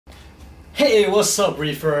Hey, what's up,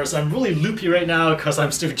 Reefers? I'm really loopy right now because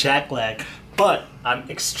I'm still jet lagged, but I'm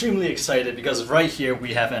extremely excited because right here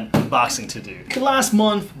we have an unboxing to do. Last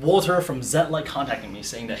month, Walter from Zetlight contacted me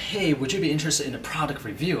saying that, hey, would you be interested in a product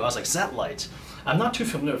review? I was like, Zetlight? I'm not too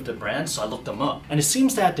familiar with the brand, so I looked them up. And it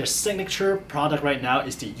seems that their signature product right now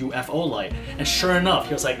is the UFO light. And sure enough,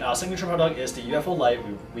 he was like, our signature product is the UFO light.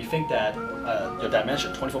 We think that your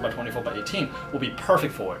dimension, 24 by 24 by 18, will be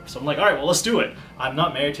perfect for it. So I'm like, all right, well, let's do it. I'm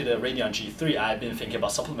not married to the Radeon G3. I've been thinking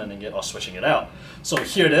about supplementing it or switching it out. So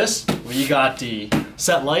here it is. We got the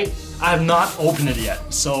Zetlight. I have not opened it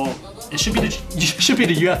yet, so it should be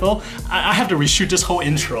the UFO. I have to reshoot this whole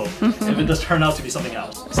intro if it does turn out to be something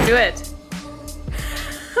else. Let's do it.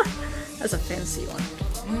 That's a fancy one.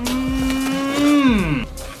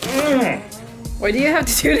 Why do you have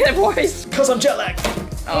to do that voice? Because I'm jet lagged.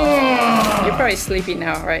 Oh, you're probably sleepy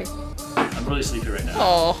now, right? I'm really sleepy right now.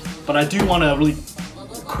 Oh. But I do want to really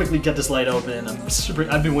quickly get this light open.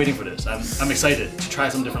 I've been waiting for this. I'm excited to try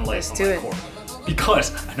some different lights on my core.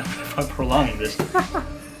 Because I know if I'm prolonging this.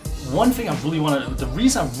 One thing the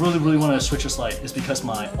reason I really want to switch this light is because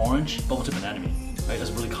my orange bubble tip anemone, right,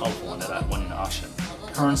 is a really colorful one that I won in the auction.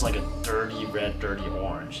 Turns like a dirty red, dirty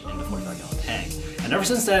orange in the 45-gallon tank. And ever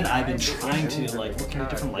since then, I've been trying to like look into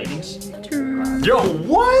different lightings. Yo,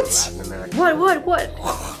 what?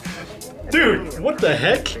 What? Dude, what the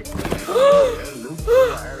heck?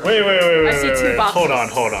 Wait. I see two boxes. Hold on.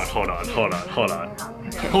 Hold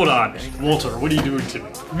on. Walter, what are you doing to me?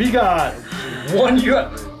 We got one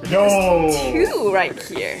Yo! Two right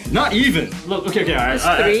here. Not even. Look, okay, alright.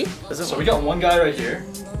 Three. So we got one guy right here.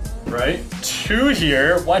 Right? Two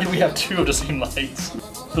here. Why do we have two of the same lights?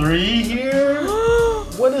 Three here.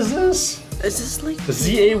 What is this? Is this like the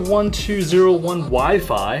ZA1201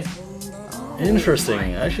 Wi-Fi? Interesting.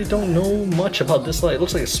 I actually don't know much about this light. It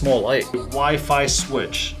looks like a small light. Wi-Fi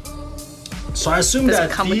switch. So I assume that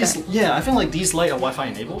these, I feel like these lights are Wi-Fi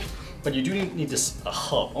enabled, but you do need this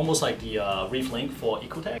hub, almost like the Reef Link for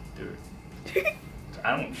Ecotech. Dude.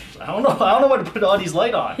 I don't know what to put all these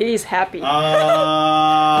lights on. He's happy.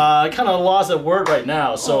 I kind of lost at word right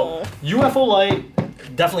now. So UFO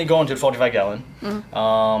light, definitely going to the 45-gallon.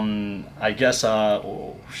 I guess.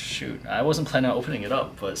 Oh shoot! I wasn't planning on opening it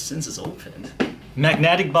up, but since it's opened,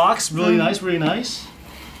 magnetic box, really nice, really nice.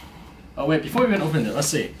 Oh wait, before we even open it, let's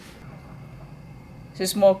see.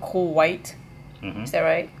 Just more cool white. Is that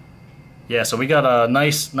right? Yeah. So we got a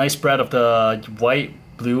nice spread of the white,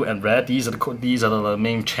 blue, and red. These are the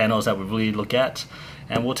main channels that we really look at,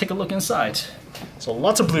 and we'll take a look inside. So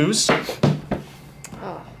lots of blues.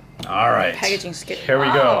 Oh. All right. Packaging skit. Here we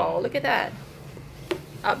go. Look at that.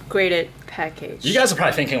 Upgraded package. You guys are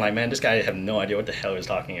probably thinking like, man, this guy have no idea what the hell he's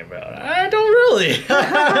talking about. I don't really.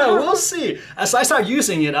 We'll see. As I start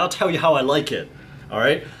using it, I'll tell you how I like it. All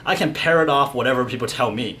right. I can parrot off whatever people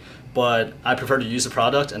tell me, but I prefer to use the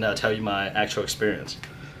product and I'll tell you my actual experience.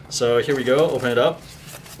 So here we go. Open it up.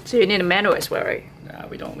 So you need a manual as well, right? No,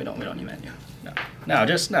 we don't need manual. No,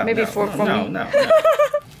 just no. Maybe no, for me. No.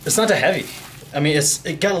 It's not that heavy. I mean,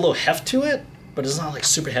 it got a little heft to it, but it's not like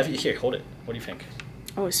super heavy. Here, hold it. What do you think?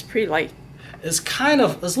 Oh, it's pretty light. It's a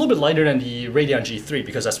little bit lighter than the Radeon G3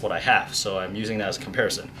 because that's what I have, so I'm using that as a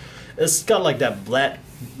comparison. It's got like that black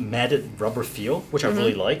matted rubber feel, which I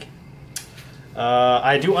really like.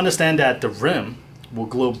 I do understand that the rim will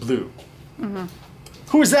glow blue.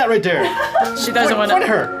 Who is that right there? She doesn't want to.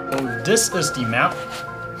 her. Oh, this is the mount.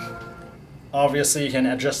 Obviously, you can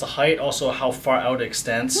adjust the height, also how far out it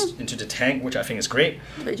extends into the tank, which I think is great.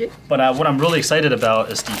 Legit. But what I'm really excited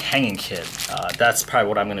about is the hanging kit. That's probably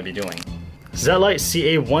what I'm going to be doing. Zetlight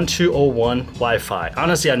CA1201 Wi-Fi.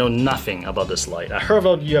 Honestly, I know nothing about this light. I heard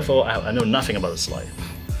about UFO, I know nothing about this light.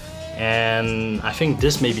 And I think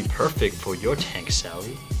this may be perfect for your tank,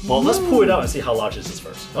 Sally. Well, let's pull it out and see how large this is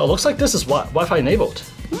first. Oh, it looks like this is Wi-Fi enabled.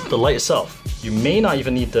 The light itself. You may not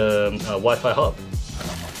even need the Wi-Fi hub.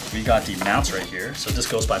 We got the mounts right here. So this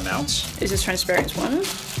goes by mounts. Is this transparent one?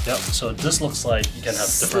 Yep, so this looks like you can have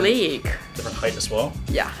different height as well.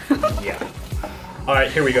 Yeah. Yeah. All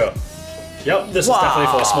right, here we go. Yep, this is definitely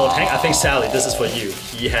for a small tank. I think Sally, this is for you.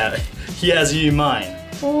 He has you in mind.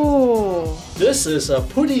 Oh. This is a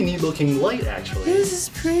pretty neat looking light, actually. This is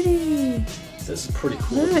pretty. This is pretty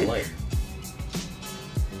cool looking light.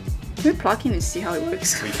 Can we plug in and see how it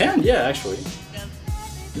works? We can, yeah, actually.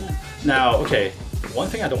 Yeah. Now, okay, one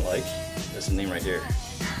thing I don't like is the name right here.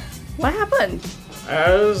 What happened?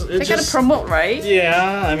 They gotta promote, right?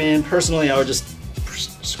 Yeah, I mean, personally, I would just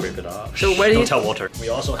scrape it off. So where do Don't tell Walter. We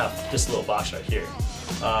also have this little box right here.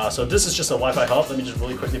 So this is just a Wi-Fi hub. Let me just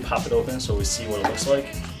really quickly pop it open so we see what it looks like.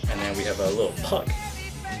 And then we have a little plug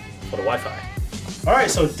for the Wi-Fi.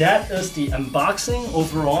 Alright, so that is the unboxing.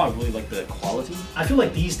 Overall, I really like the quality. I feel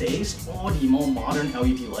like these days, all the more modern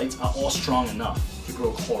LED lights are all strong enough to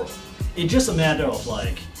grow coral. It's just a matter of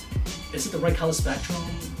like, is it the right color spectrum,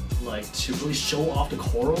 like to really show off the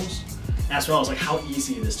corals, as well as like how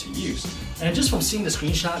easy it is to use. And just from seeing the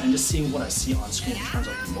screenshot and just seeing what I see on screen in terms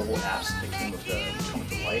of the mobile apps that come with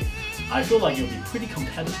the light, I feel like it'll be pretty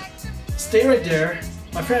competitive. Stay right there.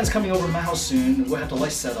 My friend's coming over to my house soon. We'll have the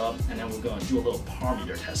light set up and then we're going to do a little power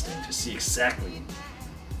meter testing to see exactly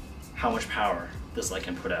how much power this light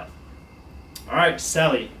can put out. Alright,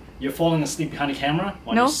 Sally, you're falling asleep behind the camera.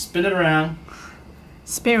 Why don't you spin it around?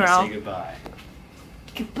 Spin around. Say goodbye.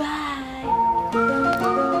 Goodbye.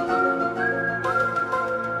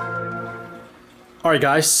 Alright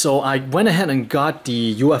guys, so I went ahead and got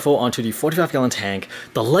the UFO onto the 45-gallon tank.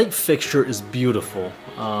 The light fixture is beautiful.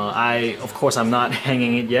 Of course, I'm not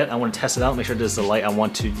hanging it yet. I want to test it out, make sure this is the light I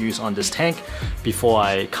want to use on this tank before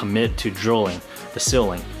I commit to drilling the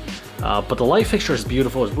ceiling. But the light fixture is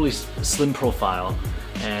beautiful. It's really slim profile.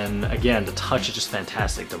 And again, the touch is just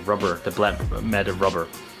fantastic. The rubber, the black matted rubber.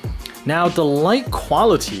 Now, the light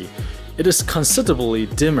quality, it is considerably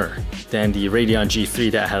dimmer than the Radeon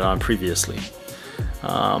G3 that I had on previously.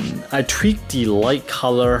 I tweaked the light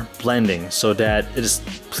color blending so that it is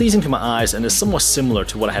pleasing to my eyes and is somewhat similar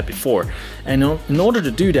to what I had before. And in order to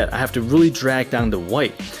do that, I have to really drag down the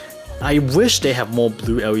white. I wish they have more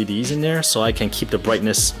blue LEDs in there so I can keep the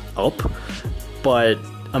brightness up, but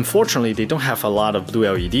unfortunately they don't have a lot of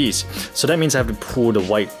blue LEDs. So that means I have to pull the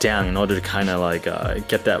white down in order to kind of like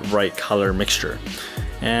get that right color mixture.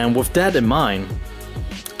 And with that in mind,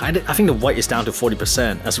 I think the white is down to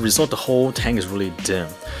 40%. As a result, the whole tank is really dim.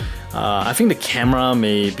 I think the camera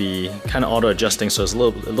may be kind of auto-adjusting, so it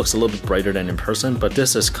looks a little bit brighter than in person, but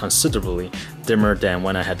this is considerably dimmer than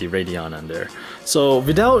when I had the Radeon on there. So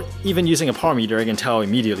without even using a power meter, I can tell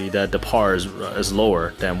immediately that the power is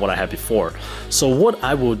lower than what I had before. So what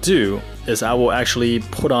I will do is I will actually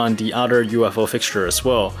put on the other UFO fixture as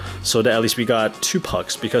well, so that at least we got 2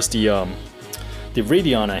 pucks, because the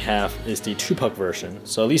Radeon I have is the 2-puck version.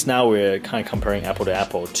 So at least now we're kind of comparing apple to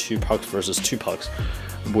apple, 2 pucks versus 2 pucks.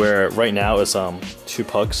 Where right now it's 2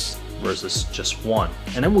 pucks versus just 1.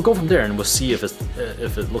 And then we'll go from there and we'll see if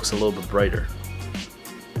it looks a little bit brighter.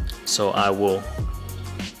 So I will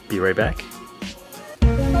be right back.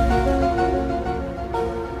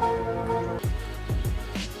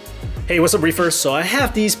 Hey, what's up, Reefer? So I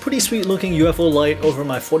have these pretty sweet looking UFO light over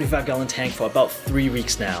my 45-gallon tank for about 3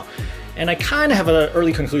 weeks now. And I kind of have an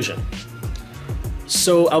early conclusion.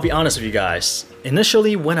 So I'll be honest with you guys.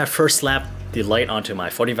 Initially, when I first slapped the light onto my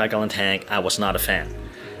 45-gallon tank, I was not a fan.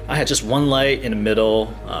 I had just one light in the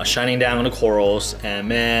middle, shining down on the corals, and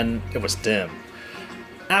man, it was dim.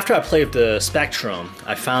 After I played with the spectrum,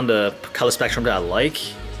 I found the color spectrum that I like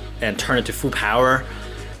and turned it to full power.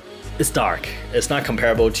 It's dark. It's not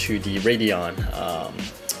comparable to the Radeon,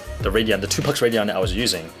 the 2-pucks Radeon that I was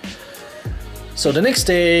using. So the next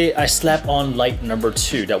day, I slapped on light number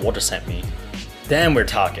 2 that Walter sent me. Then we're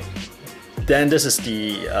talking. Then this is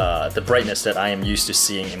the brightness that I am used to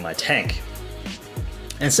seeing in my tank.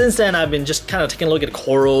 And since then, I've been just kind of taking a look at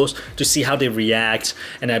corals to see how they react,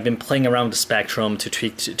 and I've been playing around with the spectrum to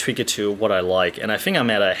tweak it to what I like. And I think I'm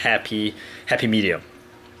at a happy medium.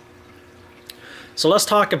 So let's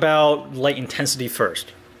talk about light intensity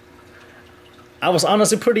first. I was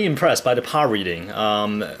honestly pretty impressed by the power reading.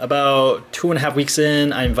 About 2.5 weeks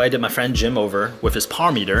in, I invited my friend Jim over with his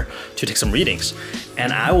power meter to take some readings.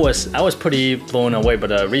 And I was pretty blown away by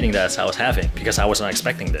the reading that I was having, because I wasn't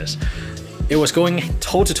expecting this. It was going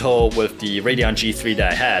toe-to-toe with the Radeon G3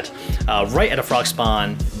 that I had. Right at a frog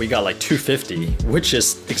spawn, we got like 250, which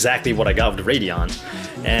is exactly what I got with the Radeon.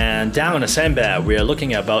 And down on the sandbag, we're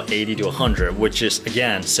looking at about 80 to 100, which is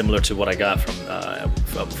again similar to what I got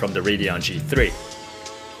from the Radeon G3.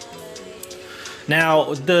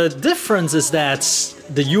 Now, the difference is that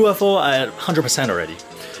the UFO are at 100% already,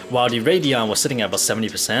 while the Radeon was sitting at about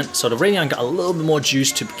 70%, so the Radeon got a little bit more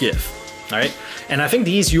juice to give. Alright, and I think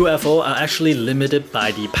these UFO are actually limited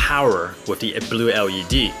by the power with the blue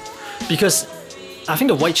LED, because I think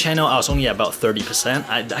the white channel I was only at about 30%.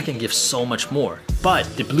 I can give so much more, but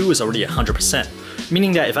the blue is already 100%,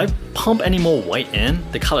 meaning that if I pump any more white in,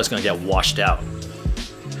 the color is going to get washed out.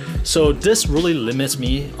 So this really limits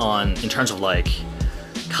me in terms of like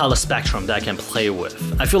color spectrum that I can play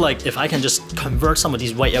with. I feel like if I can just convert some of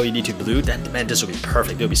these white LED to blue, then man, this would be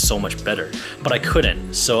perfect. It would be so much better. But I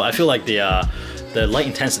couldn't. So I feel like the light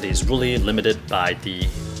intensity is really limited by the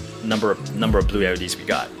number of blue LEDs we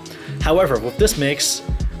got. However, with this mix,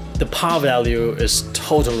 the power value is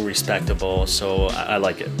totally respectable, so I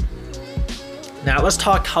like it. Now let's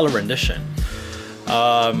talk color rendition.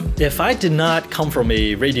 If I did not come from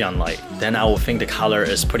a Radion light, then I would think the color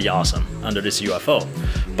is pretty awesome under this UFO.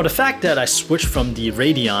 But the fact that I switched from the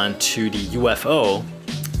Radion to the UFO,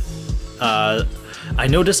 I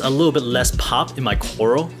noticed a little bit less pop in my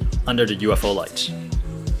coral under the UFO lights.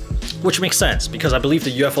 Which makes sense, because I believe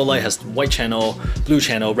the UFO light has white channel, blue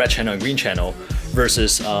channel, red channel, and green channel,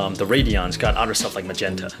 versus the Radion's got other stuff like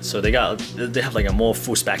magenta. So they have like a more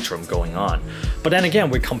full spectrum going on. But then again,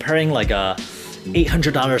 we're comparing like a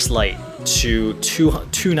 $800 light to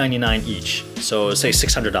 $299 each. So say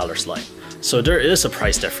 $600 light. So there is a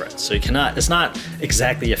price difference. So it's not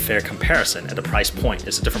exactly a fair comparison at the price point.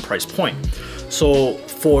 It's a different price point. So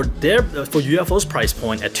for UFO's price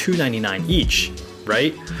point at $299 each,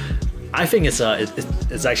 right? I think it's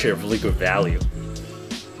actually a really good value.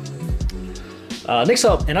 Next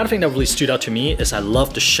up, another thing that really stood out to me is I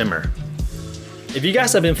love the shimmer. If you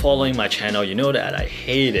guys have been following my channel, you know that I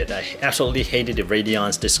absolutely hated the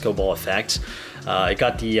Radion's disco ball effect. It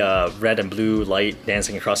got the red and blue light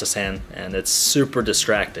dancing across the sand, and it's super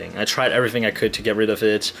distracting. I tried everything I could to get rid of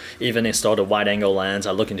it, even installed a wide angle lens.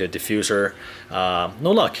 I looked into a diffuser.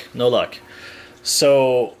 No luck.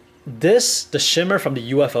 So the shimmer from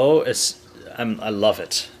the UFO I love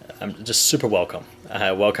it. I'm just super welcome.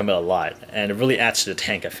 I welcome it a lot, and it really adds to the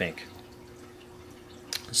tank, I think.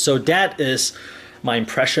 So that is my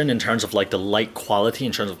impression in terms of like the light quality,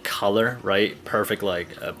 in terms of color, right? Perfect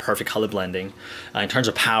color blending. In terms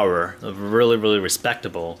of power, really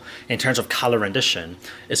respectable. In terms of color rendition,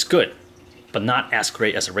 it's good, but not as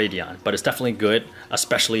great as a Radion, but it's definitely good,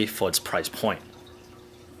 especially for its price point.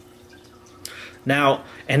 Now,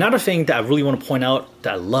 another thing that I really want to point out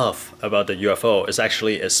that I love about the UFO is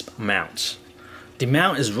actually its mount. The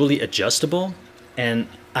mount is really adjustable, and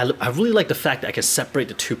I really like the fact that I can separate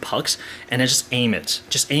the two pucks and then just aim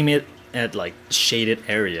it at like shaded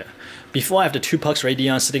area. Before, I have the two pucks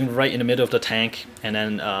Radion sitting right in the middle of the tank, and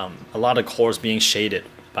then a lot of cores being shaded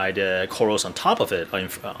by the corals on top of it, on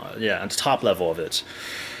the top level of it.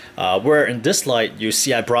 Where in this light, you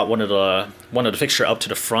see I brought one of the fixture up to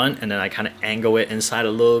the front, and then I kind of angle it inside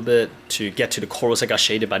a little bit to get to the corals that got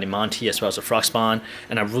shaded by the Monty as well as the frog spawn,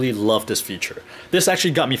 and I really love this feature. This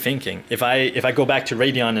actually got me thinking, if I go back to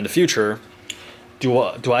Radion in the future, do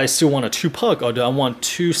I still want a 2-puck, or do I want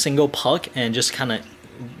 2 single puck and just kind of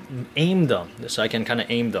aim them, so I can kind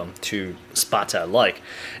of aim them to spots I like.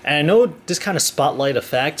 And I know this kind of spotlight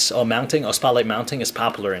effect or mounting or spotlight mounting is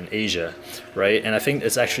popular in Asia, right? And I think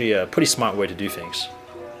it's actually a pretty smart way to do things.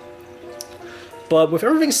 But with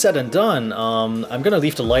everything said and done, I'm gonna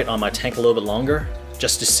leave the light on my tank a little bit longer,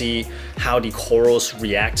 just to see how the corals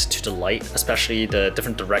react to the light, especially the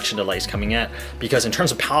different direction the light is coming at. Because in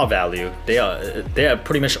terms of power value, they are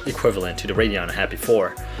pretty much equivalent to the Radion I had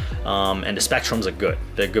before. And the spectrums are good.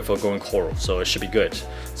 They're good for going coral, so it should be good.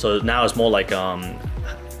 So now it's more like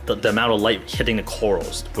the amount of light hitting the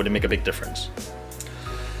corals. Would it make a big difference?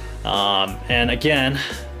 And again,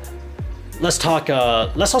 let's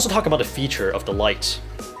also talk about the feature of the light.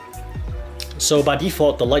 So by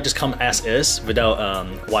default, the light just comes as is without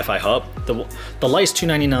Wi-Fi hub. The light is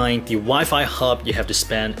 $299. The Wi-Fi hub you have to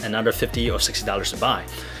spend another $50 or $60 to buy.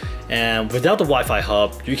 And without the Wi-Fi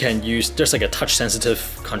hub, you can use, there's like a touch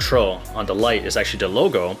sensitive control on the light. It's actually the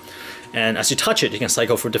logo. And as you touch it, you can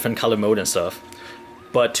cycle through different color mode and stuff.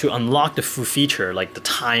 But to unlock the full feature, like the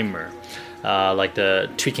timer, like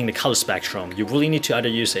the tweaking the color spectrum, you really need to either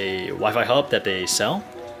use a Wi-Fi hub that they sell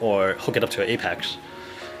or hook it up to an Apex.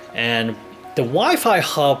 And the Wi-Fi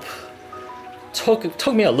hub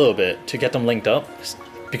took me a little bit to get them linked up,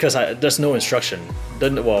 because there's no instruction.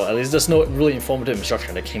 Well, at least there's no really informative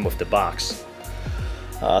instruction that came with the box.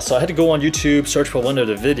 So I had to go on YouTube, search for one of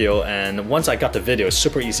the video, and once I got the video, it's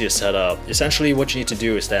super easy to set up. Essentially what you need to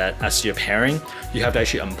do is that as you're pairing, you have to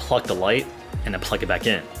actually unplug the light and then plug it back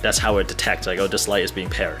in. That's how it detects like, oh, this light is being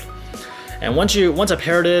paired. And once I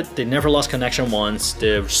paired it, they never lost connection once.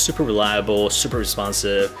 They're super reliable, super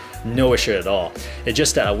responsive, no issue at all. It's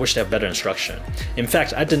just that I wish they had better instruction. In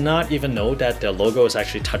fact, I did not even know that their logo is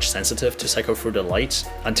actually touch sensitive to cycle through the lights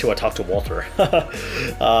until I talked to Walter.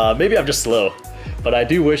 Maybe I'm just slow, but I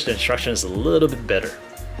do wish the instruction is a little bit better.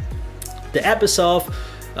 The app itself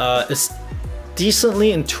is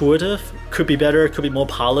decently intuitive, could be better, could be more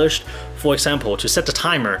polished. For example, to set the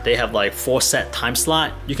timer, they have like 4 set time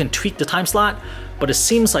slot. You can tweak the time slot, but it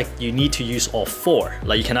seems like you need to use all 4.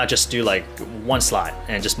 Like you cannot just do like 1 slot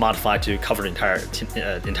and just modify to cover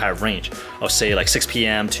the entire range of say like 6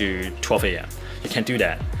 p.m. to 12 a.m. You can't do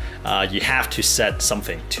that. You have to set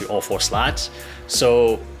something to all 4 slots.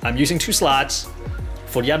 So I'm using 2 slots.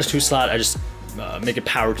 For the other 2 slots, I just make it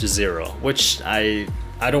power to 0, which I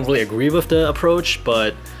don't really agree with the approach,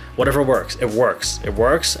 but whatever works, it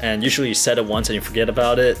works, and usually you set it once and you forget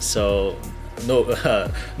about it, so no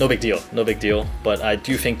big deal. But I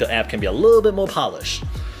do think the app can be a little bit more polished.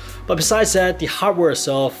 But besides that, the hardware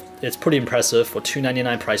itself, it's pretty impressive for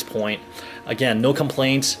 $299 price point. Again, no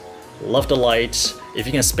complaints. Love the light. If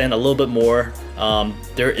you can spend a little bit more,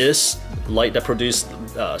 there is light that produce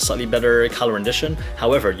slightly better color rendition.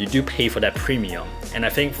 However, you do pay for that premium, and I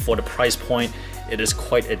think for the price point, it is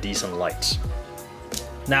quite a decent light.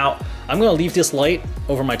 Now, I'm gonna leave this light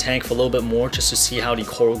over my tank for a little bit more just to see how the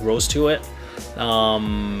coral grows to it.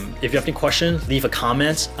 If you have any questions, leave a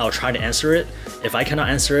comment. I'll try to answer it. If I cannot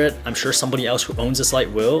answer it, I'm sure somebody else who owns this light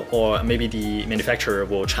will, or maybe the manufacturer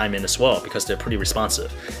will chime in as well, because they're pretty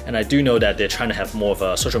responsive. And I do know that they're trying to have more of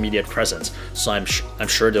a social media presence, so I'm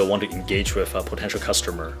sure they'll want to engage with a potential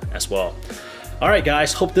customer as well. Alright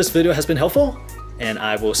guys, hope this video has been helpful, and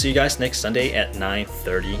I will see you guys next Sunday at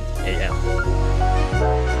 9:30 a.m.